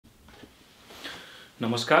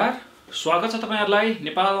नमस्कार, स्वागत छ तपाईहरुलाई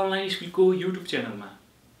नेपाल अनलाइन स्कुलको युट्युब च्यानलमा।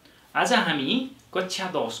 आज हामी कक्षा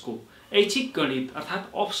 10 को ऐच्छिक गणित अर्थात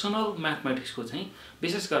अप्सनल म्याथमेटिक्स को चाहिँ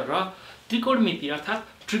विशेष गरेर त्रिकोणमिति अर्थात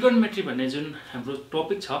ट्रिगोनोमेट्री भन्ने जुन हाम्रो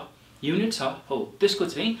टपिक छ, युनिट छ हो, त्यसको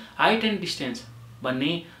चाहिँ हाइट एन्ड डिस्टेन्स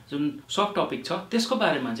भन्ने जुन सब टपिक छ त्यसको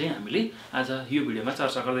बारेमा चाहिँ हामीले आज यो भिडियोमा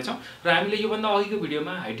चर्चा गर्दै छौं र हामीले यो भन्दा अघिको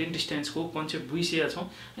भिडियोमा हाइट एन्ड डिस्टेन्सको कन्सेप्ट बुझिसकेका छौं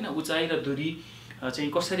हैन। उचाइ र दूरी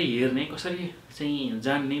चाहिँ कसरी हेर्ने, कसरी चाहिँ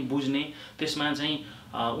जान्ने, बुझ्ने, त्यसमा चाहिँ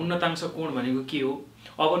उन्नतांश कोण भनेको के हो,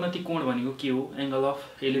 अवनति कोण भनेको के हो, angle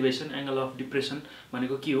of elevation, angle of depression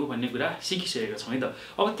भनेको के हो भन्ने कुरा सिकिसकेका छौं है त।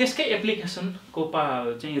 अब त्यसकै एप्लिकेसनको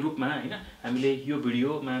चाहिँ रूपमा हैन हामीले यो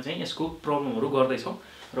भिडियोमा चाहिँ यसको प्रब्लमहरु गर्दै छौं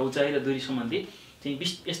र उचाइ र दूरी सम्बन्धी चाहिँ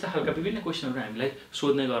यस्ता खालका विभिन्न क्वेशनहरु हामीलाई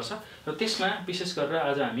सोध्ने गर्छ र त्यसमा विशेष गरेर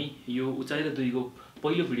आज हामी यो उचाइ र दूरीको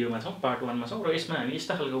पहिलो भिडियोमा छौं, पार्ट 1 मा छौं र यसमा हामी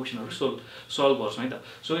यस्ता खालका क्वेशनहरु सल्भ गर्छौं है त।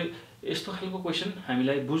 सो यस्तो खालको क्वेशन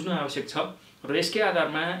हामीलाई बुझ्नु आवश्यक छ र यसकै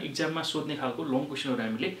आधारमा एक्जाममा सोध्ने खालको लङ क्वेशनहरु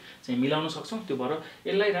हामीले चाहिँ मिलाउन सक्छौं। त्यो भएर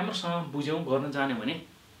यसलाई राम्रोसँग बुझ्यौं गर्न जाने भने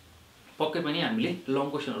पक्कै पनि हामीले लङ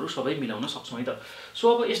क्वेशनहरु सबै मिलाउन सक्छौं है त। सो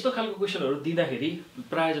अब यस्तो खालको क्वेशनहरु दिँदाखेरि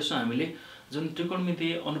प्राय जसो हामीले जुन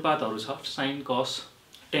त्रिकोणमितीय अनुपातहरु छ, sin cos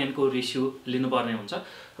tan को रेशियो लिनुपर्ने हुन्छ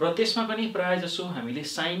र त्यसमा पनि प्राय जसो हामीले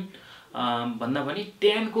sin भन्दा पनि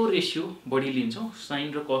tan को रेशियो बढी लिन्छौं,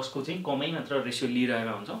 sin र cos को चाहिँ कमै मात्र रेशियो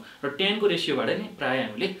लिइरहेका हुन्छौं र tan को रेशियोबाट नै प्राय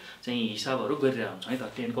हामीले चाहिँ हिसाबहरु गरिरहेका हुन्छौं है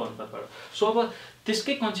त, tan को अनुपातबाट। सो अब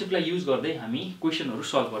त्यसकै कन्सेप्टलाई युज गर्दै हामी क्वेशनहरु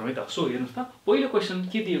सल्भ गरौँ है त। सो हेर्नुस् त, पहिलो क्वेशन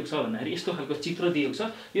के दिएको छ भन्दाखेरि यस्तो खालको चित्र दिएको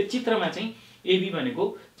छ। यो चित्रमा चाहिँ AB भनेको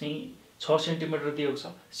चाहिँ 6 सेन्टिमिटर दिएको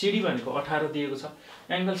छ, CD भनेको 18 दिएको छ,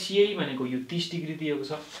 एंगल CAE भनेको यो 30 डिग्री दिएको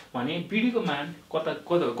छ भने BD को मान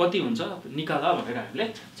कति हुन्छ निकाल भनेर हामीले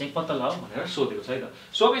चाहिँ पत्ता लगाऊ भनेर सोधेको छ है त।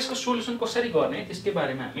 सो अब यसको सोलुसन कसरी गर्ने त्यसकै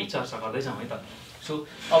बारेमा हामी चर्चा गर्दै जाउँ है त। सो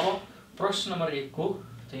अब प्रश्न नम्बर 1 को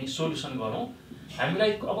चाहिँ सोलुसन गरौँ।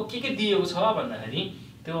 हामीलाई अब के दिएको छ भन्दाखेरि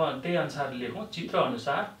त्यही अनुसार लेखौँ। चित्र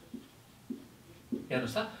अनुसार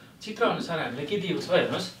हेर्नुस् त, चित्र अनुसार हामीले के दिएको छ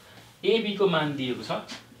हेर्नुस्, AB को मान दिएको छ,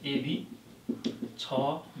 AB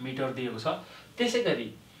 6 मिटर दिएको छ। त्यसैगरी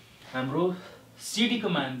हाम्रो CD को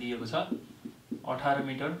मान दिएको छ 18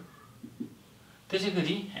 मिटर।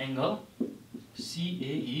 त्यसैगरी एंगल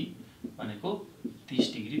CAE भनेको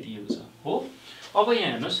 30 डिग्री दिएको छ हो। अब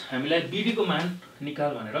यहाँ हेर्नुस्, हामीलाई BD को मान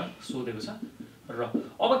निकाल भनेर सोधेको छ र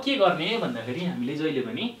अब के गर्ने भन्दाखेरि हामीले जहिले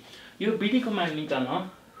पनि यो BD को मान निकाल्न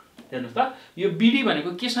हेर्नुस् त, यो BD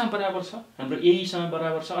भनेको केसँग बराबर छ, हाम्रो AE सँग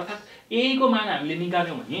बराबर छ। अर्थात AE को मान हामीले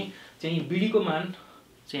निकाल्यौं भने चाहिँ BD को मान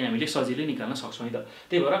चाहिँ हामीले सजिलै निकाल्न सक्छौं है त।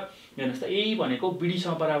 त्यही भएर हेर्नुस् त, AE भनेको BD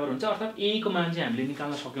सँग बराबर हुन्छ, अर्थात AE को मान चाहिँ हामीले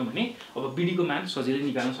निकाल्न सक्यौं भने अब BD को मान सजिलै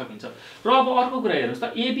निकाल्न सकिन्छ। र अब अर्को कुरा हेर्नुस्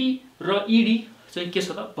त, AB र ED चाहिँ के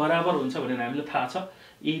छ त, बराबर हुन्छ भनेर हामीलाई थाहा छ।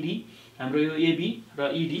 AD हाम्रो यो AB र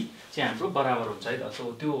ED चाहिँ हाम्रो बराबर हुन्छ है त।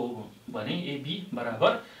 सो त्यो हो भने AB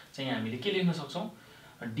बराबर चाहिँ हामीले के लेख्न सक्छौं,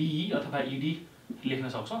 DE अथवा ED लेख्न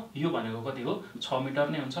सक्छौं। यो भनेको कति हो, 6 मिटर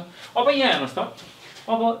नै हुन्छ। अब यहाँ हेर्नुस् त,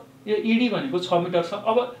 अब यो ED भनेको 6 मिटर छ।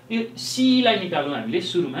 अब यो CE लाई निकालौं हामीले,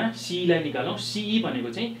 सुरुमा CE लाई निकालौं। CE भनेको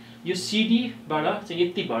चाहिँ यो CD बाट चाहिँ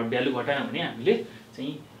यति भ्यालु घटायौं भने हामीले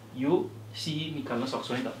चाहिँ यो CE निकाल्न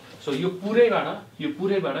सक्छौं है त। सो यो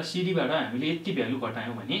पुरैबाट CD बाट हामीले यति भ्यालु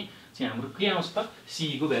घटायौं भने चाहिँ हाम्रो के आउँछ त,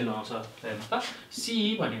 CE को भ्यालु आउँछ। हेर्नुस् त,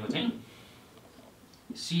 CE भनेको चाहिँ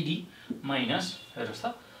CD माइनस हेर्नुस्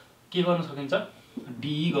त के गर्न सकिन्छ,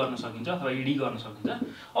 DE गर्न सकिन्छ अथवा ED गर्न सकिन्छ।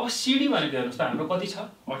 अब CD भनेको हेर्नुस् त हाम्रो कति छ,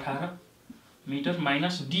 18 मिटर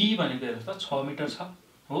माइनस DE भनेको हेर्नुस् त 6 मिटर छ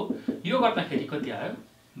हो। यो गर्दाखेरि कति आयो,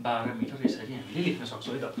 12 मिटर। यसरी हामीले लेख्न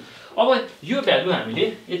सक्छौं है त। अब यो भ्यालु हामीले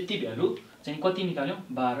यति भ्यालु चाहिँ कति निकाल्यौं,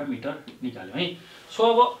 12 मिटर निकाल्यौं है। सो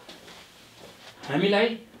अब हामीलाई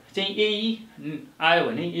चाहिँ AE आयो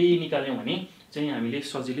भने, AE निकाल्यौं भने चाहिँ हामीले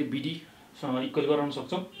सजिलै BD सँग इक्वल गराउन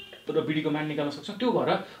सक्छौं र BD को मान निकाल्न सक्छौं। त्यो भएर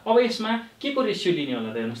अब यसमा के को रेशियो लिने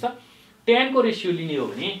होला त हेर्नुस् त, tan को रेशियो लिने हो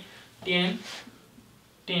भने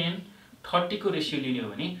tan 30 को रेशियो लिने हो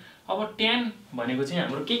भने अब tan भनेको चाहिँ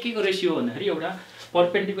हाम्रो के को रेशियो भन्दाखेरि एउटा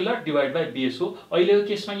परपेन्डिकुलर डिवाइड बाइ बेस हो। अहिलेको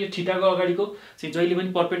केसमा यो थीटा को अगाडिको चाहिँ जहिले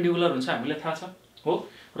पनि परपेन्डिकुलर हुन्छ हामीलाई थाहा छ हो,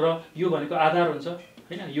 र यो भनेको आधार हुन्छ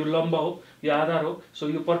हैन, यो लम्ब हो, यो आधार हो। सो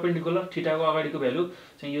यो परपेन्डिकुलर थीटा को अगाडिको भ्यालु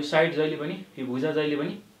चाहिँ यो साइड जहिले पनि, यो भुजा जहिले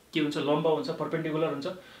पनि के हुन्छ, लम्ब हुन्छ, परपेन्डिकुलर हुन्छ।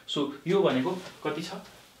 सो यो भनेको कति छ,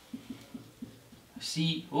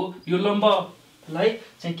 C हो। यो लम्बलाई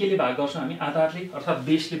चाहिँ केले भाग गर्छौं हामी, आधारले अर्थात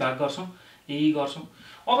बेसले भाग गर्छौं, AE गर्छौं।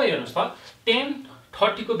 अब हेर्नुस् त, tan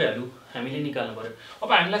 30 को भ्यालु हामीले निकाल्नु पर्यो।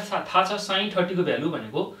 अब हामीलाई थाहा छ sin 30 को भ्यालु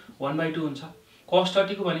भनेको 1/2 हुन्छ, cos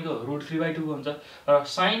 30 को भनेको √3/2 हुन्छ र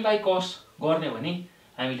sin बाइ cos गर्ने भने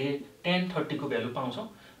हामीले tan 30 को भ्यालु पाउँछौं।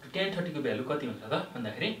 tan 30 को भ्यालु कति हुन्छ त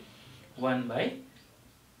भन्दाखेरि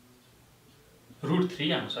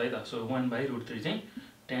 1/√3 आउँछ है त। सो 1/√3 चाहिँ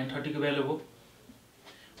tan 30 को भ्यालु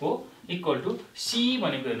हो इक्वल टु C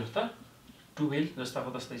भनेको हेर्नुस् त 12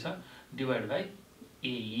 जस्ताको तस्तै छ डिभाइड बाइ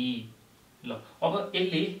AE। ल अब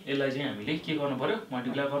यसलाई चाहिँ हामीले के गर्नु पर्यो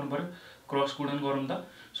मल्टिप्लाई गर्नु पर्यो क्रस गुणन गरौँ त।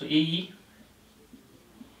 सो AE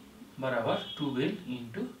बराबर 12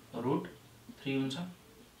 इन्टु √3 हुन्छ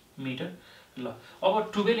मिटर। ल अब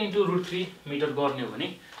 12 इन्टु √3 मिटर गर्ने हो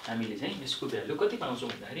भने हामीले चाहिँ यसको भ्यालु कति पाउँछौँ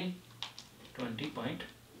भन्दाखेरि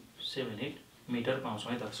 20.78 मिटर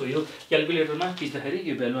पाउँछौँ है त। सो यो क्याल्कुलेटरमा पिस्दाखेरि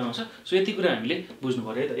यो भ्यालु आउँछ। सो यति कुरा हामीले बुझ्नु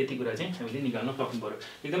पर्यो है त, यति कुरा चाहिँ हामीले निकाल्न सक्नु पर्यो।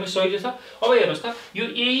 एकदमै सजिलो छ। अब हेर्नुहोस् त यो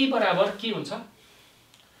AE बराबर के हुन्छ।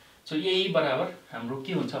 सो AE बराबर हाम्रो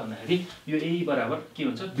के हुन्छ भन्दाखेरि यो AE बराबर के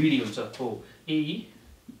हुन्छ BD हुन्छ हो। AE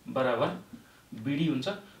बराबर BD हुन्छ।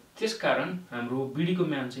 त्यसकारण हाम्रो BD को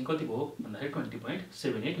मान चाहिँ कति भयो भन्दाखेरि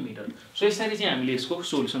 20.78 मिटर। सो यसरी चाहिँ हामीले यसको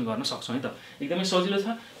सोलुसन गर्न सक्छौँ है त। एकदमै सजिलो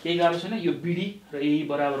छ, केही गाह्रो छैन। यो BD र AE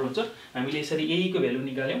बराबर हुन्छ। हामीले यसरी AE को भ्यालु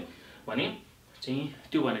निकाल्यौँ भने चाहिँ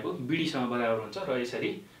त्यो भनेको BD सँग बराबर हुन्छ र यसरी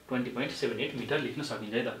 20.78 मिटर लेख्न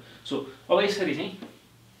सकिन्छ है त। सो अब यसरी चाहिँ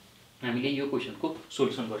हामीले यो क्वेशनको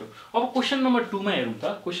सोलुसन गर्यौँ। अब क्वेशन नम्बर 2 मा हेरौँ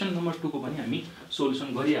त। क्वेशन नम्बर 2 को पनि हामी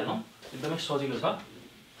सोलुसन गरिहालौँ। एकदमै सजिलो छ।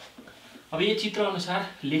 अब यो चित्र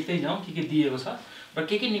अनुसार लेख्दै जाउँ के दिएको छ र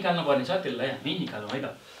के निकाल्नु पर्ने छ त्यसलाई हामी निकालौँ है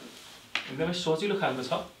त। एकदमै सजिलो खालको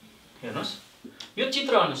छ। हेर्नुहोस् यो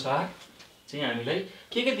चित्र अनुसार चाहिँ हामीलाई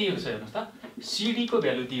के दिएको छ हेर्नुहोस् त। CD को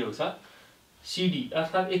भ्यालु दिएको छ। CD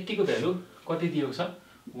अर्थात् यतिको भ्यालु कति दिएको छ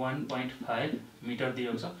 1.5 मिटर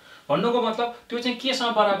दिएको छ। भन्नुको मतलब त्यो चाहिँ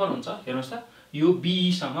केसँग बराबर हुन्छ हेर्नुहोस् त यो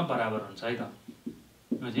BE सँग बराबर हुन्छ है त।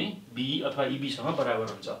 यो चाहिँ BE अथवा EB सँग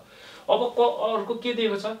बराबर हुन्छ। अब अर्को के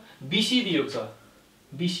दिएको छ BC दिएको छ।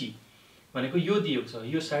 BC भनेको यो दिएको छ,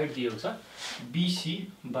 यो साइड दिएको छ BC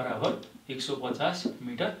बराबर 150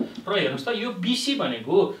 मिटर। र हेर्नुहोस् त यो BC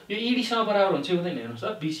भनेको यो ED सँग बराबर हुन्छ हुँदैन। हेर्नुहोस्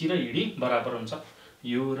त BC र ED बराबर हुन्छ।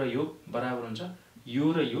 यो र यो बराबर हुन्छ,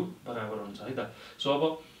 यो र यो बराबर हुन्छ है त। सो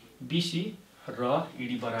अब BC र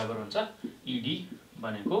ED बराबर हुन्छ। ED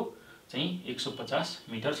भनेको चाहिँ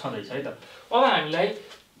 150 मिटर छँदैछ है त। अब हामीलाई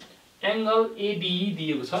एंगल ADE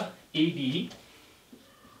दिएको छ। ADE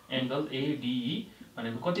एंगल ADE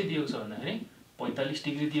भनेको कति दिएको छ भन्दाखेरि 45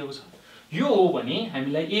 डिग्री दिएको छ। यो हो भने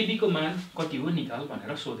हामीलाई AB को मान कति हो निकाल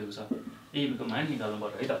भनेर सोधेको छ। AB को मान निकाल्नु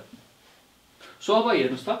पर्यो है त। सो अब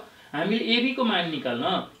हेर्नुहोस् त हामीले AB को मान निकाल्न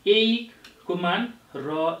AE को मान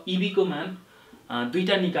र EB को मान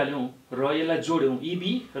दुईटा निकाल्यौं र यसलाई जोड्यौं। EB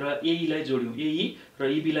र AE लाई जोड्यौं। AE र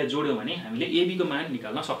EB लाई जोड्यौं भने हामीले AB को मान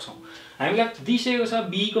निकाल्न सक्छौं। हामीलाई दिएको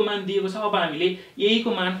छ BE को मान दिएको छ। अब हामीले AE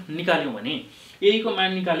को मान निकाल्यौं भने AE को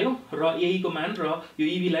मान निकाल्यौं र AE को मान र यो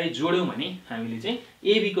EB लाई जोड्यौं भने हामीले चाहिँ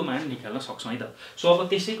AB को मान निकाल्न सक्छौं है त। सो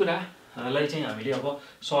अब त्यसै कुरालाई चाहिँ हामीले अब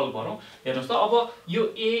सल्भ गरौँ। हेर्नुस् त अब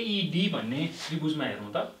यो AED भन्ने त्रिभुजमा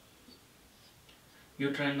हेरौँ त। यो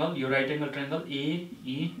ट्रायंगल, यो राइट एंगल ट्रायंगल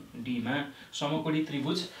AED मा समकोणी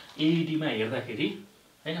त्रिभुज AED मा हेर्दाखेरि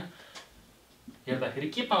हैन हेर्दाखेरि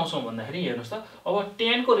के पाउँछौं भन्दाखेरि हेर्नुस् त अब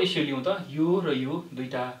tan को रेशियो लिउँ त। यो र यो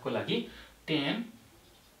दुईटाको लागि tan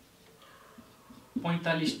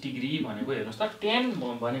 45 डिग्री भनेको हेर्नुस् त। tan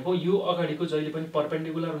भनेको यो अगाडिको जहिले पनि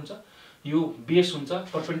परपेन्डिकुलर हुन्छ, यो बेस हुन्छ।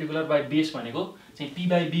 परपेन्डिकुलर बाइ बेस भनेको चाहिँ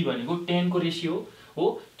p/b भनेको tan को रेशियो हो।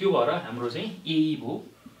 त्यो भएर हाम्रो चाहिँ AE भो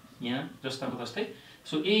यहाँ जस्ताको तस्तै।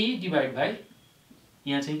 सो AE डिवाइड बाइ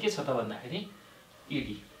यहाँ चाहिँ के छ त भन्दाखेरि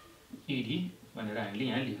ED भनेर हामीले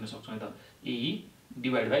यहाँ लेख्न सक्छौं त। AE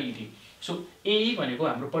divide by ED। So AE भनेको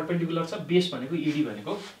हाम्रो परपेन्डिकुलर छ, बेस भनेको ED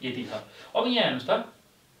भनेको यति छ। अब यहाँ हेर्नुस् त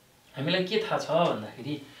हामीलाई के थाहा छ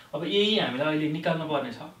भन्दाखेरि अब AE हामीलाई अहिले निकाल्नु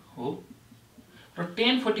पर्ने छ हो। र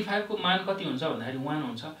tan 45 को मान कति हुन्छ भन्दाखेरि 1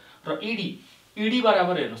 हुन्छ। र ED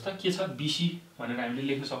बराबर हेर्नुस् त के छ BC भनेर हामीले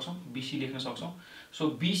लेख्न सक्छौं। BC लेख्न सक्छौं।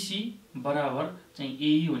 सो BC बराबर चाहिँ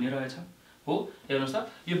AE हुने रहेछ हो। हेर्नुस् त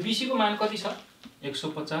यो BC को मान कति छ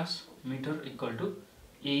 150 मिटर इक्वल टु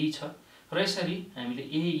AE छ। र यसरी हामीले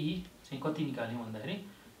AE चाहिँ कति निकाल्यौं भन्दाखेरि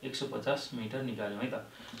 150 मिटर निकाल्यौं है त।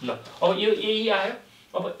 ल अब यो AE आयो।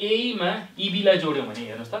 अब AE मा EB लाई जोड्यौं भने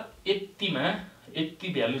हेर्नुस् त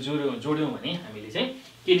यति भ्यालु जोड्यौं भने हामीले चाहिँ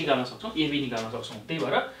के निकाल्न सक्छौं AB निकाल्न सक्छौं। त्यही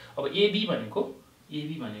भएर अब AB भनेको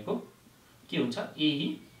के हुन्छ AE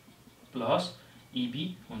प्लस EB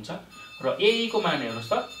हुन्छ। र AE को मान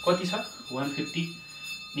हेर्नुस् त कति छ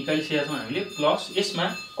 150 निकालिसकेका छौं हामीले। प्लस यसमा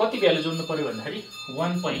कति भ्यालु जोड्नु पर्यो भन्दाखेरि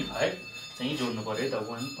 1.5 चाहिँ जोड्नु पर्यो त।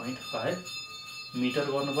 1.5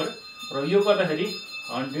 मिटर गर्नु पर्यो। र यो गर्दाखेरि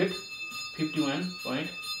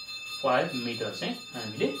 151.5 मिटर चाहिँ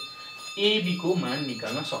हामीले AB को मान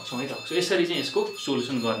निकाल्न सक्छौं है त। सो यसरी चाहिँ यसको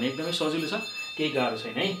सोलुसन गर्ने एकदमै सजिलो छ। केही गाह्रो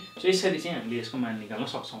छैन है। सो यसरी चाहिँ हामीले यसको मान निकाल्न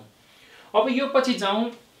सक्छौँ। अब यो पछि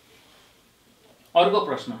जाउँ अर्को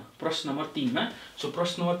प्रश्न नम्बर 3 मा। सो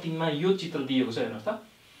प्रश्न नम्बर 3 मा यो चित्र दिएको छ, हेर्नुहोस् त।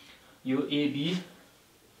 यो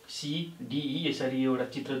ABCDE यसरी एउटा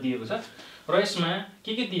चित्र दिएको छ र यसमा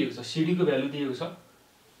के दिएको छ, CD को भ्यालु दिएको छ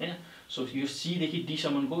हैन। सो यो C देखि D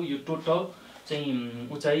सम्मको यो टोटल चाहिँ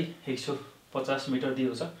उचाइ 150 मिटर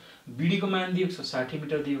दिएको छ, BD को मान दिएको छ 60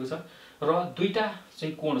 मिटर दिएको छ र दुईटा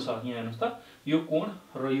चाहिँ कोण छ यहाँ, हेर्नुहोस् त। यो कोण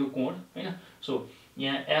र यो कोण हैन। सो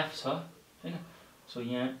यहाँ F छ हैन। सो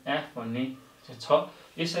यहाँ F भन्ने छ।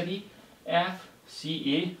 यसरी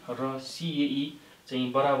FCA र CAE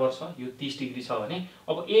चाहिँ बराबर छ, यो 30 डिग्री छ भने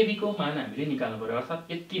अब AB को मान हामीले निकाल्नु पर्यो,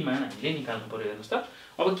 अर्थात् यति मान हामीले निकाल्नु पर्यो। हेर्नुहोस् त।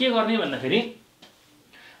 अब के गर्ने भन्दाखेरि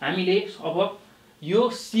हामीले अब यो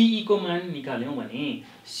CE को मान निकाल्यौं भने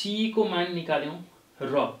CE को मान निकाल्यौं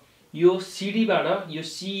र यो CD बाट यो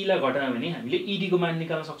CE लाई घटायौं भने हामीले ED को मान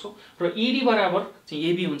निकाल्न सक्छौं र ED बराबर चाहिँ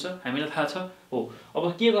AB हुन्छ, हामीलाई थाहा छ हो।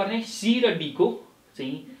 अब के गर्ने, C र D को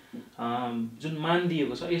चाहिँ जुन मान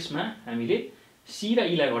दिएको छ यसमा हामीले C र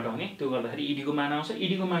E लाई घटाउने, त्यो गर्दाखेरि ED को मान आउँछ।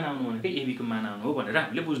 ED को मान आउनु भनेको AB को मान आउनु हो भनेर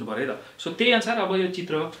हामीले बुझ्नु पर्यो त। सो त्यही अनुसार अब यो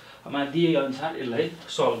चित्रमा दिए अनुसार यसलाई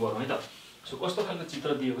सल्भ गरौँ है त। सो कस्तो खालको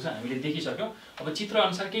चित्र दिएको छ हामीले देखिसक्यौं। अब चित्र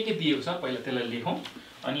अनुसार के दिएको छ पहिला त्यसलाई लेखौं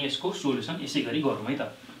अनि यसको सोलुसन यसैगरी गरौँ है त।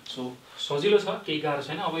 सो सजिलो छ, केही गाह्रो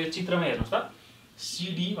छैन। अब यो चित्रमा हेर्नुहोस् त।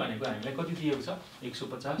 CD भनेको हामीलाई कति दिएको छ,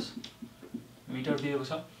 150 मिटर दिएको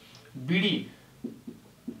छ। BD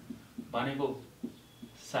भनेको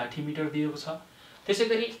 60 मिटर दिएको छ।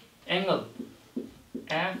 त्यसैगरी एंगल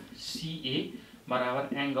FCA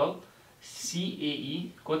बराबर एंगल CAE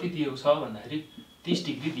कति दिएको छ भन्दाखेरि 30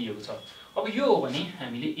 डिग्री दिएको छ। अब यो हो भने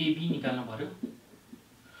हामीले AB निकाल्नु पर्यो।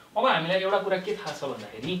 अब हामीलाई एउटा कुरा के थाहा छ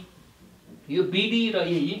भन्दाखेरि यो BD र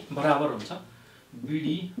AE बराबर हुन्छ, BD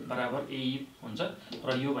बराबर AE हुन्छ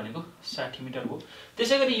र यो भनेको 60 मिटर हो।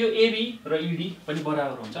 त्यसैगरी यो AB र ED पनि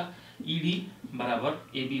बराबर हुन्छ, ED बराबर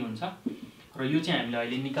AB हुन्छ र यो चाहिँ हामीले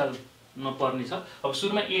अहिले निकाल्न पर्ने छ। अब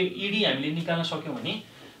सुरुमा ED हामीले निकाल्न सक्यौं भने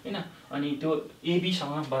हैन, अनि त्यो AB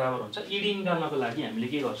सँग बराबर हुन्छ। ED निकाल्नको लागि हामीले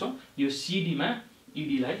के गर्छौं, यो CD मा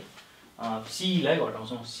ED लाई CE लाई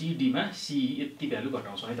घटाउँछौं, CD मा CE यति भ्यालु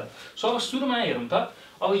घटाउँछौं है त। सो अब सुरुमा हेरौं त।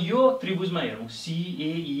 अब यो त्रिभुजमा हेरौं,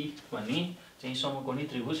 CAE भन्ने चाहिँ समकोणी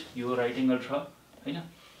त्रिभुज, यो राइट एंगल छ हैन।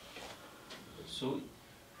 सो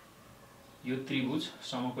यो त्रिभुज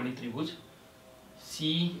समकोणी त्रिभुज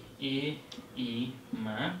CAE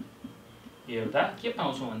मा हेर्दा के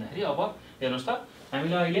पाउँछौं भन्दाखेरि अब हेर्नुस् त,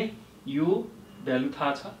 हामीलाई अहिले यो भ्यालु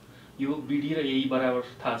थाहा छ, यो BD र AE बराबर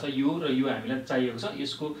थाहा छ, यो र यो हामीलाई चाहिएको छ,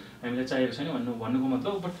 यसको हामीलाई चाहिएको छैन भन्नुको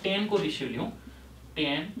मतलब। अब tan को रेशियो लियौं,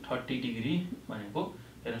 tan 30 डिग्री भनेको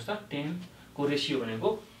हेर्नुस् त, tan को रेशियो भनेको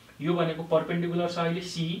यो भनेको परपेन्डिकुलर छ अहिले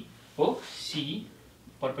CE हो, CE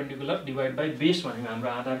perpendicular divide by base भनेको हाम्रो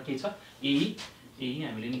आधार के छ, AE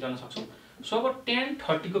हामीले निकाल्न सक्छौं। सो अब tan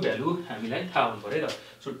 30 को भ्यालु हामीलाई थाहा हुनु पर्यो त।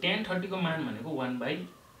 सो tan 30 को मान भनेको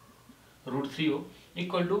 1/√3 हो,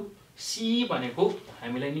 इक्वल टु CE भनेको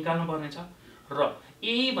हामीलाई निकाल्नु पर्ने छ र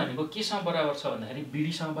AE भनेको केसँग बराबर छ भन्दाखेरि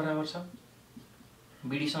BD सँग बराबर छ,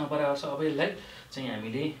 BD सँग बराबर छ। अब यसलाई चाहिँ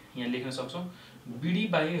हामीले यहाँ लेख्न सक्छौं,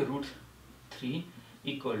 BD/√3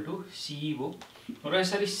 इक्वल टु CE हो र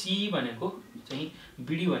यसरी CE भनेको चाहिँ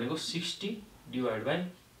BD भनेको 60 डिवाइड बाइ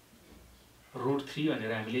 √3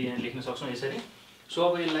 भनेर हामीले यहाँ लेख्न सक्छौं यसरी। सो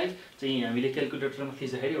अब यसलाई चाहिँ हामीले क्याल्कुलेटरमा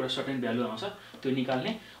थिच्दाखेरि एउटा सर्टेन भ्यालु आउँछ, त्यो निकाल्ने।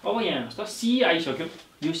 अब यहाँ हेर्नुस् त, CE आइसक्यो,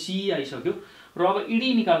 यो CE आइसक्यो र अब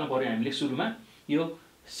ED निकाल्नु पर्यो हामीले। सुरुमा यो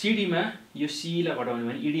CD मा यो CE लाई घटाउने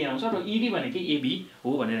भने ED आउँछ र ED भनेको AB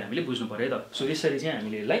हो भनेर हामीले बुझ्नु पर्यो त। सो यसरी चाहिँ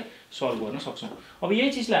हामीले यसलाई सल्भ गर्न सक्छौं। अब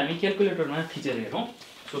यही चीजलाई हामी क्याल्कुलेटरमा थिचेर हेरौं।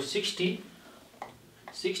 सो 60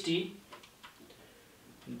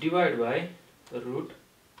 डिवाइड बाइ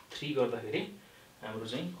 √3 गर्दाखेरि हाम्रो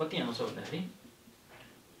चाहिँ कति आउँछ भन्दाखेरि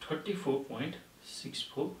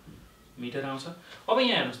 34.64 मिटर आउँछ। अब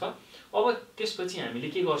यहाँ हेर्नुस् त, अब त्यसपछि हामीले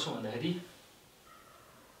के गर्छौं भन्दाखेरि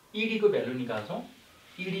ED को भ्यालु निकाल्छौं,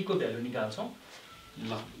 ED को भ्यालु निकाल्छौं।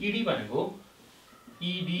 ल ED भनेको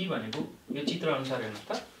यो चित्र अनुसार हेर्नुस्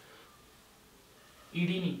त,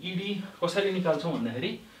 ED कसरी निकाल्छौं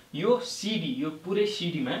भन्दाखेरि यो CD, यो पुरै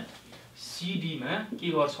CD मा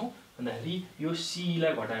के गर्छौं भन्दाखेरि यो CE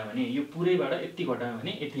लाई घटायो भने, यो पुरैबाट यति घटायो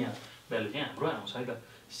भने यति यहाँ भ्यालु चाहिँ हाम्रो आउँछ है त।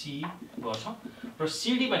 CE गर्छौं र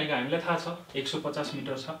CD भनेको हामीलाई थाहा छ 150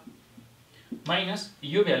 मिटर छ, माइनस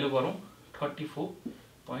यो भ्यालु गरौँ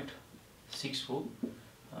 34.64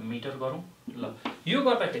 मिटर गरौँ। ल यो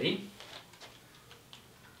गर्दाखेरि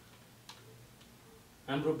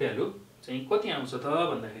हाम्रो भ्यालु चाहिँ कति आउँछ त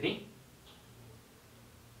भन्दाखेरि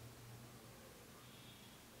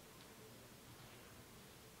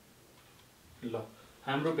ल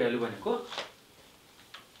हाम्रो भ्यालु भनेको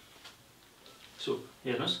सो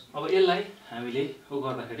हेर्नुस् अब यसलाई हामीले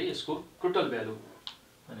गर्दाखेरि यसको टोटल भ्यालु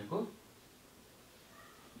भनेको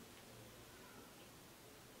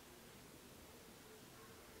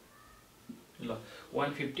ल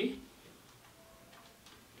 150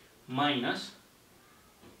 माइनस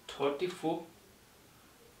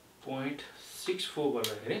 34.64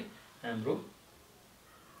 गर्दाखेरि हाम्रो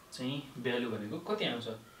चाहिँ भ्यालु भनेको कति आउँछ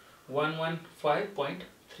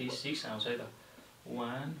 115.36 आउँछ है त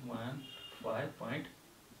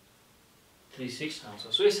 115.36 आउँछ।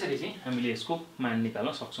 सो यसरी चाहिँ हामीले यसको मान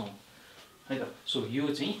निकाल्न सक्छौं है त। सो यो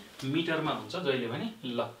चाहिँ मिटरमा हुन्छ जहिले पनि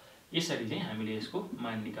ल यसरी चाहिँ हामीले यसको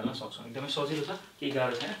मान निकाल्न सक्छौं। एकदमै सजिलो छ, केही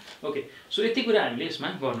गाह्रो छैन। ओके, सो यति कुरा हामीले यसमा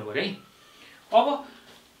गर्नु पर्यो है। अब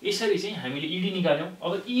यसरी चाहिँ हामीले इडी निकाल्यौं।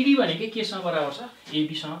 अब इडी भनेको केसँग बराबर छ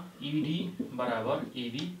एबी सँग, इडी बराबर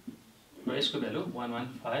एबी र यसको भ्यालु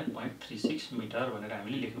 115.36 मिटर भनेर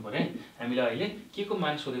हामीले लेख्नु पर्यो है। हामीले अहिले के को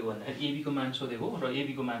मान सोधेको भन्दाखेरि एबी को मान सोधेको र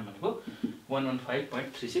एबी को मान भनेको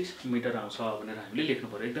 115.36 मिटर आउँछ भनेर हामीले लेख्नु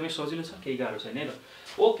पर्यो। एकदमै सजिलो छ, केही गाह्रो छैन है त।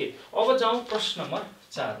 ओके, अब जाउँ प्रश्न नम्बर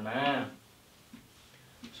 4 मा।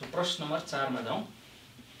 सो प्रश्न नम्बर 4 मा जाउँ।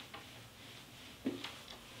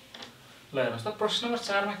 ल हेर्नुस् त प्रश्न नम्बर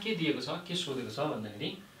 4 मा के दिएको छ, के सोधेको छ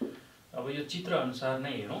भन्दाखेरि अब यो चित्र अनुसार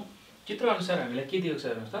नै हेरौं। चित्र अनुसार हामीलाई के दिएको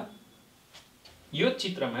छ हेर्नुस् त। यो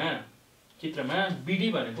चित्रमा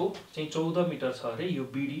बीडी भनेको चाहिँ 14 मिटर छ अरे, यो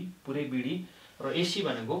बीडी पुरै बीडी र एसी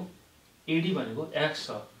भनेको एडी भनेको x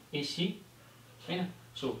छ, एसी हैन।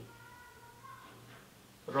 सो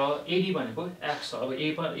र एडी भनेको x छ। अब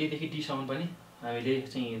ए देखि डी सम्म पनि हामीले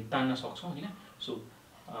चाहिँ तान्न सक्छौं हैन। सो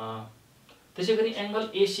त्यसैगरी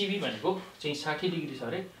एंगल एसीबी भनेको चाहिँ 60 डिग्री छ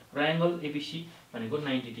अरे र एंगल एबीसी भनेको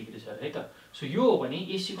 90 डिग्री छ अरे है त। सो यो हो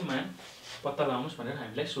भने एसी को मान पत्ता लगाउनुस् भनेर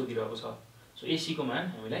हामीलाई सोधिरहेको छ। सो एसी को मान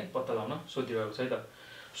हामीलाई पत्ता लगाउन सोधिरहेको छ है त।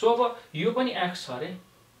 सो अब यो पनि x छ अरे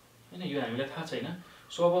हैन, यो हामीलाई थाहा छैन।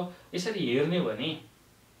 सो अब यसरी हेर्ने भने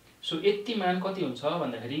सो यति मान कति हुन्छ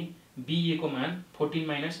भन्दाखेरि बीए को मान 14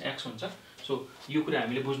 माइनस x हुन्छ। सो यो कुरा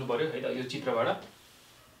हामीले बुझ्नु पर्यो है त। यो चित्रबाट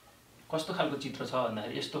कस्तो खालको चित्र छ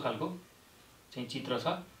भन्दाखेरि यस्तो खालको चाहिँ चित्र छ।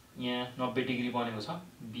 यहाँ 90 डिग्री बनेको छ,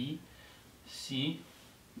 बी सी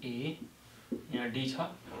ए यहाँ डी छ।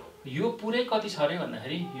 यो पुरै कति छ अरे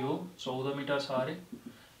भन्दाखेरि यो 14 मिटर छ अरे,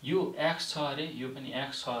 यो x छ अरे, यो पनि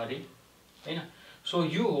x छ अरे हैन। सो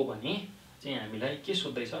यो हो भने चाहिँ हामीलाई के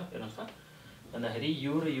सोध्दै छ हेर्नुस् त भन्दाखेरि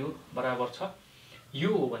यो र यो बराबर छ। यो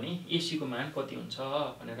हो भने एसी को मान कति हुन्छ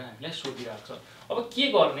भनेर हामीलाई सोधिरहेको छ। अब के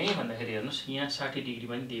गर्ने भन्दाखेरि हेर्नुस् यहाँ 60 डिग्री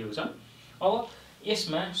पनि दिएको छ। अब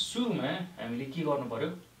यसमा सुरुमा हामीले के गर्नु पर्यो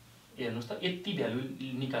हेर्नुस् त यति भ्यालु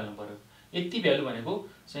निकाल्नु पर्यो। यति भ्यालु भनेको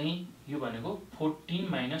चाहिँ यो भनेको 14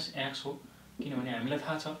 माइनस x हो, किनभने हामीलाई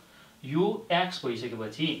थाहा छ यो x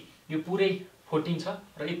भइसकेपछि यो पुरै 14 छ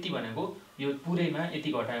र यति भनेको यो पुरैमा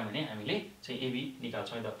यति घटायो भने हामीले चाहिँ एबी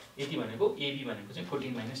निकाल्छौं है त। यति भनेको एबी भनेको चाहिँ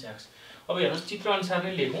 14 माइनस x। अब हेर्नुस् चित्र अनुसार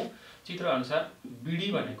नै लेखौं। चित्र अनुसार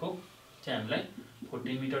बीडी भनेको चाहिँ हामीलाई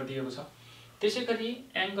 14 मिटर दिएको छ। त्यसैगरी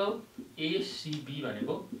एंगल एसीबी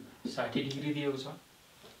भनेको 60 डिग्री दिएको छ।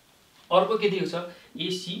 अर्को के दिएको छ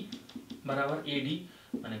एसी बराबर एडी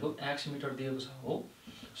भनेको x मिटर दिएको छ हो।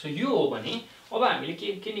 सो यो हो भने अब हामीले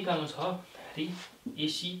के निकाल्नु छ भन्दाखेरि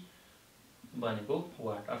एसी भनेको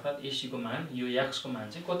वाट अर्थात एसी को मान यो x को मान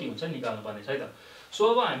चाहिँ कति हुन्छ निकाल्नु पर्ने छ है त। सो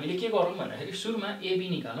अब हामीले के गरौँ भन्दाखेरि सुरुमा एबी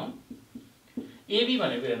निकालौं। एबी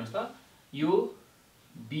भनेको हेर्नुस् त यो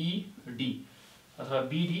बीडी अथवा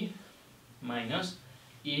बीडी माइनस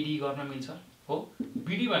एडी गर्न मिल्छ हो।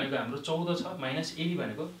 बीडी भनेको हाम्रो 14 छ माइनस एडी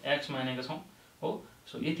भनेको x मानेको छौं हो।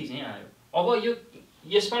 सो यति चाहिँ आयो। अब यो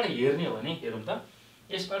यसबाट हेर्ने हो भने हेरौँ त,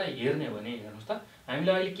 यसबाट हेर्ने हो भने हेर्नुस् त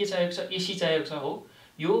हामीलाई अहिले के चाहिएको छ एसी चाहिएको छ हो।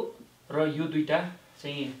 यो र यो दुईटा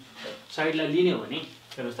चाहिँ साइडलाई लिने हो भने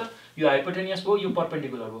हेर्नुस् त यो हाइपोटेनियस भयो, यो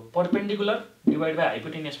पर्पेन्डिकुलर भयो। पर्पेन्डिकुलर डिवाइड बाइ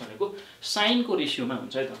हाइपोटेनियस भनेको साइन को रेशियोमा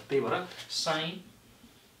हुन्छ है त। त्यही भएर साइन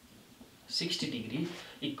 60 डिग्री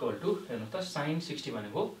इक्वल टु हेर्नुस् त साइन 60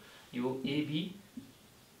 भनेको यो एबी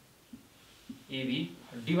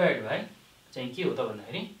डिवाइड बाइ चाहिँ के हो त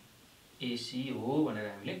भन्दाखेरि एसी हो भनेर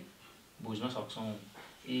हामीले बुझ्न सक्छौं।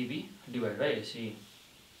 एबी डिवाइड बाइ एसी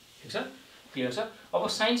ठीक छ, क्लियर छ। अब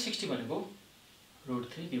साइन 60 भनेको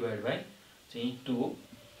 √3 डिवाइड बाइ चाहिँ 2 हो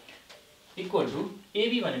इक्वल टु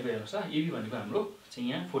एबी भनेको हेर्नुस् त एबी भनेको हाम्रो चाहिँ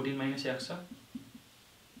यहाँ 14 माइनस x छ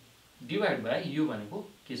डिवाइड बाइ यो भनेको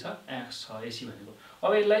के छ x छ एसी भनेको।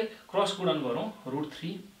 अब यसलाई क्रस गुणन गरौँ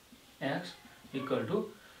 √3x equal to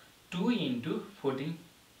 2 into 14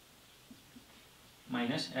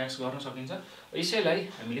 minus x गर्न सकिन्छ। यसैलाई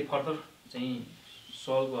हामीले फर्दर चाहिँ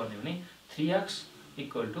सल्भ गर्ने हो भने 3x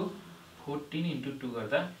इक्वल टु 14 into 2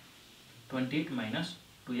 गर्दा 28 माइनस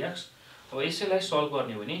 2x। अब यसैलाई सल्भ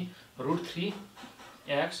गर्ने हो भने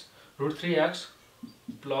 √3x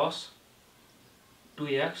plus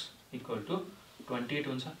 2x equal to 28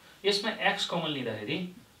 हुन्छ। यसमा x कमन लिँदाखेरि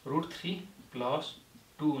 √3 प्लस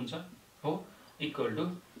 2 हुन्छ हो इक्वल टु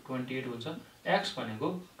 28 हुन्छ। x भनेको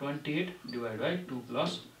 28 डिभाइड बाई 2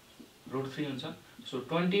 प्लस √3 हुन्छ। सो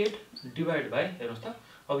 28 डिभाइड बाई हेर्नुहोस् त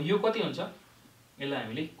अब यो कति हुन्छ यसलाई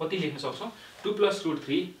हामीले कति लेख्न सक्छौँ 2 प्लस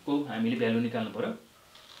 √3 को हामीले भ्यालु निकाल्नु पर्यो।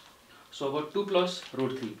 सो अब 2 प्लस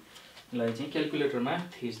 √3 लाई चाहिँ क्याल्कुलेटरमा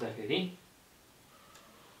थिच्दाखेरि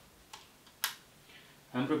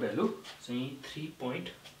हाम्रो भ्यालु चाहिँ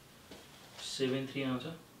 3.73 आउँछ।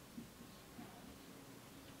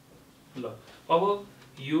 ल अब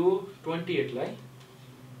यो 28 लाई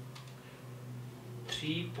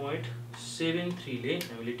 3.73 ले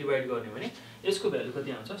हामीले डिभाइड गर्ने भने यसको भ्यालु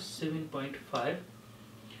कति आउँछ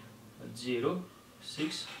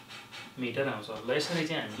 7.506 मिटर आउँछ। ल यसरी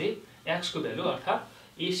चाहिँ हामीले x को भ्यालु अर्थात्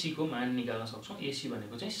AC को मान निकाल्न सक्छौं। AC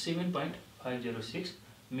भनेको चाहिँ 7.506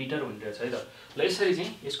 मिटर हुने रहेछ है त। ल यसरी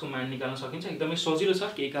चाहिँ यसको मान निकाल्न सकिन्छ। एकदमै सजिलो छ,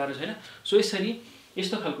 केही गाह्रो छैन। सो यसरी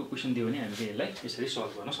यस्तो खालको क्वेशन दियो भने हामीले यसलाई यसरी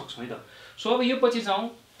सल्भ गर्न सक्छौं है त। सो अब यो पछि जाउँ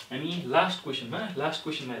हामी लास्ट क्वेशनमा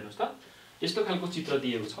हेर्नुस् त यस्तो खालको चित्र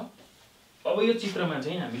दिएको छ। अब यो चित्रमा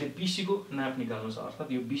चाहिँ हामीले BC को नाप निकाल्नु छ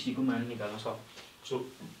अर्थात् यो BC को मान निकाल्न छ। सो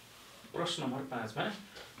प्रश्न नम्बर 5 मा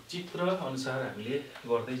चित्र अनुसार हामीले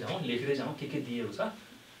गर्दै जाउँ, लेख्दै जाउँ के दिएको छ।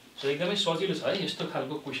 सो एकदमै सजिलो छ है, यस्तो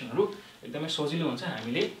खालको क्वेशनहरु एकदमै सजिलो हुन्छ।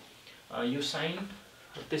 हामीले यो साइन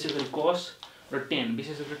त्यसैगरी cos र tan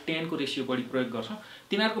विशेष गरी tan को रेशियो बढी प्रयोग गर्छौं।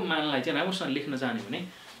 तिनीहरुको मानलाई चाहिँ राम्रोसँग लेख्न जाने भने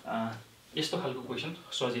यस्तो खालको क्वेशन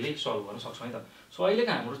सजिलै सल्भ गर्न सक्छौं है त। सो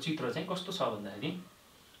अहिलेको हाम्रो चित्र चाहिँ कस्तो छ भन्दाखेरि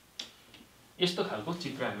यस्तो खालको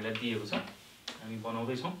चित्र हामीलाई दिएको छ, हामी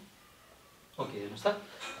बनाउँदै छौं। ओके हेर्नुस् त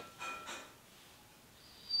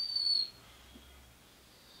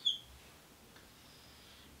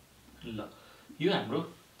ल यो हाम्रो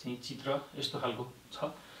चाहिँ चित्र यस्तो खालको छ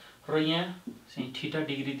र यहाँ चाहिँ थीटा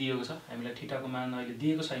डिग्री दिएको छ। हामीलाई थीटाको मान अहिले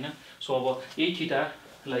दिएको छैन। सो अब यही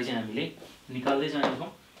थीटालाई चाहिँ हामीले निकाल्दै जाने छौं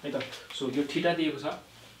है त। सो यो थीटा दिएको छ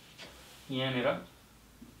यहाँ नेर,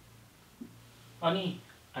 अनि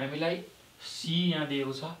हामीलाई C यहाँ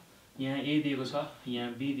दिएको छ, यहाँ A दिएको छ, यहाँ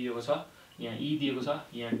B दिएको छ, यहाँ E दिएको छ,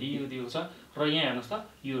 यहाँ D दिएको छ र यहाँ हेर्नुस् त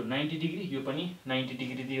यो 90 डिग्री, यो पनि 90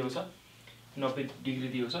 डिग्री दिएको छ, 90 डिग्री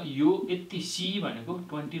दिएको छ। यो यति C भनेको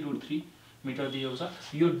 20√3 मिटर दिएको छ।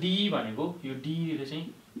 यो D भनेको यो D ले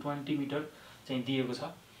चाहिँ 20 मिटर चाहिँ दिएको छ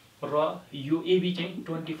र यो AB चाहिँ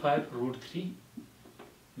 25√3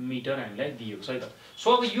 मिटर हामीलाई दिएको छ है त।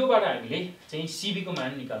 सो अब योबाट हामीले चाहिँ CB को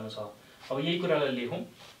मान निकाल्नु छ। अब यही कुरालाई लेखौं,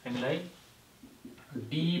 हामीलाई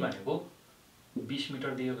D भनेको 20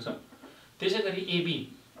 मिटर दिएको छ, त्यसैगरी AB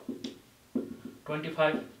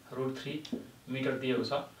 25√3 मिटर दिएको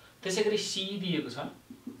छ, त्यसैगरी C दिएको छ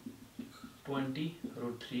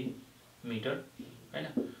 20√3 मिटर हैन।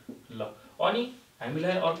 ल अनि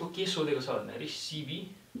हामीलाई अर्को के सोधेको छ भन्दाखेरि CB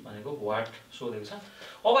भनेको वाट सोधेको छ।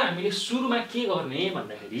 अब हामीले सुरुमा के गर्ने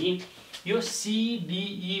भन्दाखेरि यो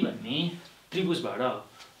CDE भन्ने त्रिभुजबाट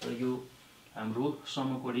यो हाम्रो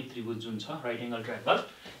समकोणी त्रिभुज जुन छ राइट एंगल ट्रायंगल,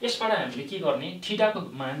 यसबाट हामीले के गर्ने थीटाको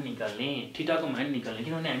मान निकाल्ने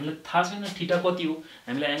किनभने हामीलाई थाहा छैन थीटा कति हो,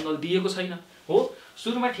 हामीलाई एंगल दिएको छैन हो।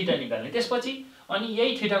 सुरुमा थीटा निकाल्ने, त्यसपछि अनि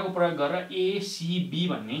यही थीटाको प्रयोग गरेर ACB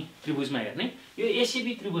भन्ने त्रिभुजमा हेर्ने। यो ACB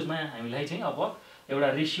त्रिभुजमा हामीलाई चाहिँ अब एउटा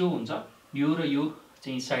रेशियो हुन्छ, यो र यो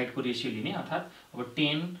चाहिँ साइडको रेशियो लिने अर्थात् अब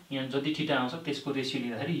tan यहाँ जति थीटा आउँछ त्यसको रेशियो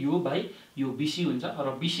लिँदाखेरि यो बाइ यो BC हुन्छ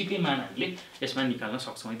र BC कै मान हामीले यसमा निकाल्न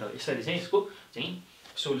सक्छौं है त। यसरी चाहिँ यसको चाहिँ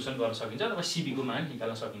सोलुसन गर्न सकिन्छ र CB को मान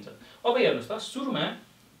निकाल्न सकिन्छ। अब हेर्नुस् त सुरुमा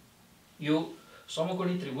यो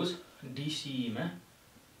समकोणी त्रिभुज DCE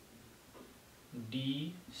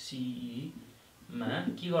मा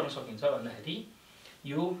के गर्न सकिन्छ भन्दाखेरि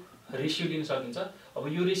यो रेशियो लिन सकिन्छ। अब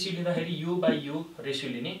यो रेशियो लिँदाखेरि यो बाइ यो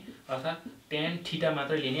रेशियो लिने अर्थात् tan थीटा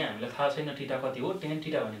मात्र लिने। हामीलाई थाहा छैन थीटा कति हो। tan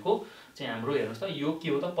थीटा भनेको चाहिँ हाम्रो हेर्नुस् त यो के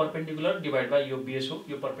हो त परपेन्डिकुलर डिवाइड बाइ यो बेस हो।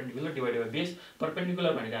 यो perpendicular divide by base,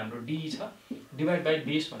 perpendicular भनेको हाम्रो D छ, डिवाइड बाइ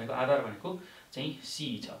बेस भनेको आधार भनेको चाहिँ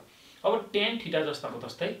C छ। अब tan थीटा जस्ताको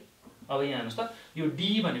तस्तै अब यहाँ हेर्नुस् त यो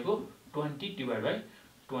D भनेको 20 डिवाइड बाइ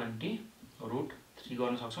 20√3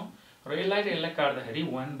 गर्न सक्छौं र यसलाई काट्दाखेरि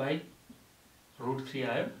 1/√3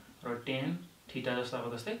 आयो र tan थीटा जस्ताको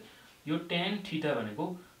तस्तै यो tan थीटा भनेको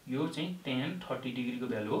यो चाहिँ tan 30 डिग्री को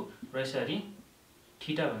भ्यालु हो र यसरी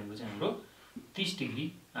थीटा भनेको चाहिँ हाम्रो 30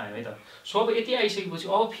 डिग्री आयो है त। सो अब यति आइसकेपछि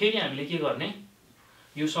अब फेरि हामीले के गर्ने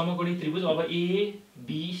यो समकोणी त्रिभुज अब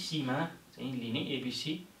ABC मा चाहिँ लिने, ABC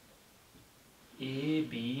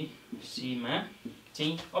मा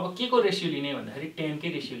चाहिँ अब के को रेशियो लिने भन्दाखेरि tan कै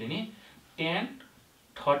रेशियो लिने। tan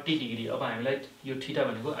 30 degree. अब हामीलाई यो थीटा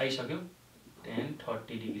भनेको आइसक्यो tan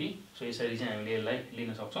 30 डिग्री। सो यसरी चाहिँ हामीले यसलाई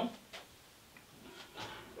लिन सक्छौं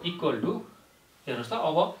इक्वल टु हेर्नुस् त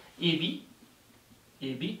अब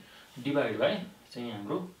AB डिवाइड बाइ चाहिँ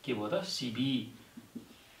हाम्रो के भयो त CB।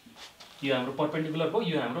 यो हाम्रो परपेन्डिकुलर भयो,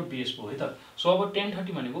 यो हाम्रो बेस भयो है त। सो अब tan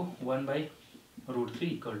 30 भनेको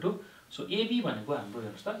 1/√3 इक्वल टु सो AB भनेको हाम्रो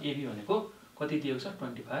हेर्नुस् त AB भनेको कति दिएको छ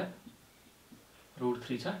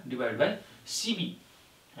 25/√3 छ डिवाइड बाइ CB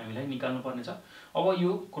हामीलाई निकाल्नु पर्ने छ। अब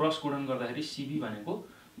यो क्रस गुणन गर्दाखेरि CB भनेको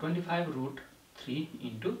 25/√3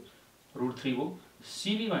 इन्टु √3 हो।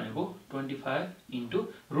 CB भनेको 25 इन्टु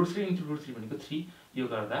 √3 भनेको 3 यो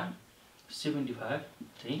गर्दा 75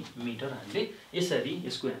 चाहिँ मिटर हामीले यसरी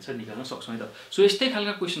यसको एन्सर निकाल्न सक्छौं है त। सो यस्तै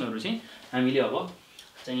खालका क्वेशनहरु चाहिँ हामीले अब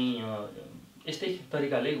चाहिँ यस्तै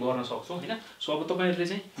तरिकाले गर्न सक्छौं हैन। सो अब तपाईहरुले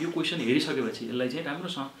चाहिँ यो क्वेशन हेरिसकेपछि यसलाई चाहिँ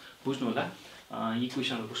राम्रोसँग बुझ्नु होला। यी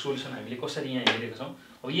क्वेशनहरुको सोलुसन हामीले कसरी यहाँ हेरेका छौं।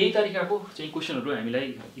 अब यही तरिकाको चाहिँ क्वेशनहरु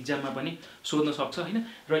हामीलाई एक्जाममा पनि सोध्न सक्छ हैन।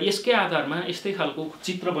 र यसकै आधारमा यस्तै खालको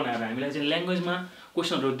चित्र बनाएर हामीलाई चाहिँ ल्याङ्ग्वेजमा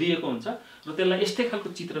क्वेशनहरु दिएको हुन्छ र त्यसलाई यस्तै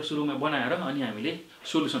खालको चित्र सुरुमा बनाएर अनि हामीले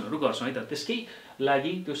सोलुसनहरु गर्छौं है त। त्यसकै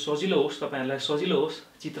लागि त्यो सजिलो होस्, तपाईहरुलाई सजिलो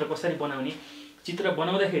होस् चित्र कसरी बनाउने, चित्र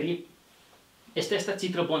बनाउँदाखेरि यस्ता यस्ता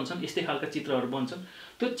चित्र बन्छन्, यस्तै खालका चित्रहरु बन्छन्।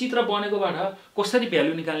 त्यो चित्र बनेकोबाट कसरी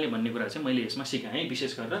भ्यालु निकाल्ने भन्ने कुरा चाहिँ मैले यसमा सिकाएँ।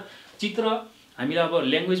 विशेष गरेर चित्र हामीलाई अब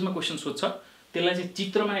ल्याङ्ग्वेजमा क्वेशन सोध्छ त्यसलाई चाहिँ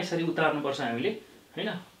चित्रमा यसरी उतार्नुपर्छ हामीले हैन।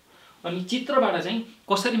 अनि चित्रबाट चाहिँ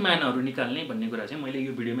कसरी मानहरु निकाल्ने भन्ने कुरा चाहिँ मैले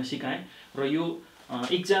यो भिडियोमा सिकाएँ। र यो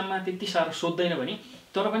एक्जाममा त्यति साह्रो सोध्दैन पनि,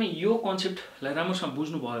 तर पनि यो कन्सेप्टलाई राम्रोसँग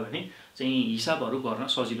बुझ्नु भयो भने चाहिँ हिसाबहरु गर्न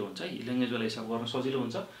सजिलो हुन्छ, ल्याङ्ग्वेजवाला हिसाब गर्न सजिलो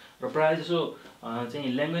हुन्छ। र प्राय जसो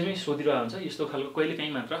चाहिँ ल्याङ्ग्वेजमै सोधिरहेको हुन्छ, यस्तो खालको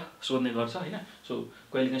कहिलेकाहीँ मात्र सोध्ने गर्छ हैन। सो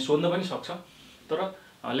कहिलेकाहीँ सोध्न पनि सक्छ, तर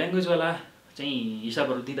ल्याङ्ग्वेजवाला चाहिँ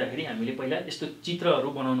हिसाबहरु दिँदाखेरि हामीले पहिला यस्तो चित्रहरु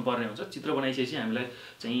बनाउनु पर्ने हुन्छ। चित्र बनाइसकेपछि हामीलाई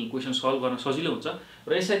चाहिँ क्वेशन सल्भ गर्न सजिलो हुन्छ।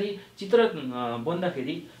 र यसरी चित्र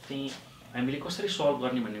बन्दाखेरि चाहिँ हामीले कसरी सल्भ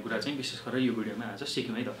गर्ने भन्ने कुरा चाहिँ विशेष गरेर यो भिडियोमा आज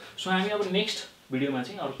सिक्यौं है त। सो हामी अब नेक्स्ट भिडियोमा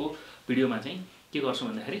चाहिँ अर्को भिडियोमा चाहिँ के गर्छौं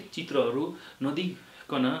भन्दाखेरि चित्रहरु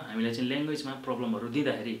नदिकन हामीलाई चाहिँ ल्याङ्ग्वेजमा प्रब्लमहरु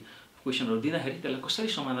दिँदाखेरि क्वेशनहरु दिँदाखेरि त्यसलाई कसरी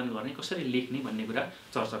समाधान गर्ने, कसरी लेख्ने भन्ने कुरा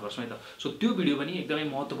चर्चा गर्छौं है त। सो त्यो भिडियो पनि एकदमै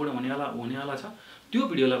महत्त्वपूर्ण हुनेवाला छ। त्यो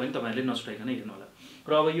भिडियोलाई पनि तपाईहरुले नछुटाइकन हेर्नु होला।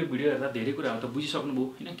 र अब यो भिडियो हेर्दा धेरै कुराहरु त बुझिसक्नु भयो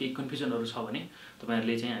हैन। केही कन्फ्युजनहरु छ भने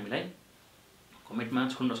तपाईहरुले चाहिँ हामीलाई कमेन्टमा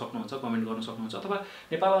छोड्न सक्नुहुन्छ, कमेन्ट गर्न सक्नुहुन्छ, अथवा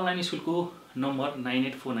नेपाल अनलाइन स्कुलको नम्बर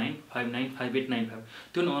 9849595895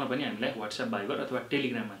 त्यो नम्बरमा पनि हामीलाई WhatsApp, भाइबर अथवा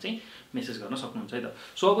टेलिग्राममा चाहिँ मेसेज गर्न सक्नुहुन्छ है त।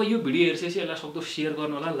 सो अब यो भिडियो हेर्छपछि यसलाई सक्दो शेयर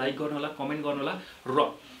गर्नु होला, लाइक गर्नु होला, कमेन्ट गर्नु होला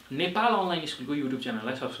र नेपाल अनलाइन स्कुलको युट्युब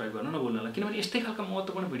च्यानललाई सब्स्क्राइब गर्न नभुल्नु होला। किनभने यस्तै खालका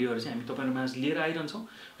महत्त्वपूर्ण भिडियोहरु चाहिँ हामी तपाईहरुको माझ लिएर आइरहन्छौं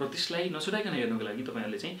र त्यसलाई नछुटाइकन हेर्नको लागि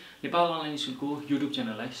तपाईहरुले चाहिँ नेपाल अनलाइन स्कुलको युट्युब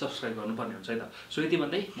च्यानललाई सब्स्क्राइब गर्नुपर्ने हुन्छ है त। सो यति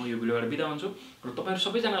भन्दै म यो भिडियोबाट बिदा हुन्छु र तपाईहरु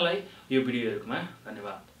सबैजनालाई यो भिडियो हेरेकोमा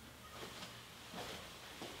धन्यवाद।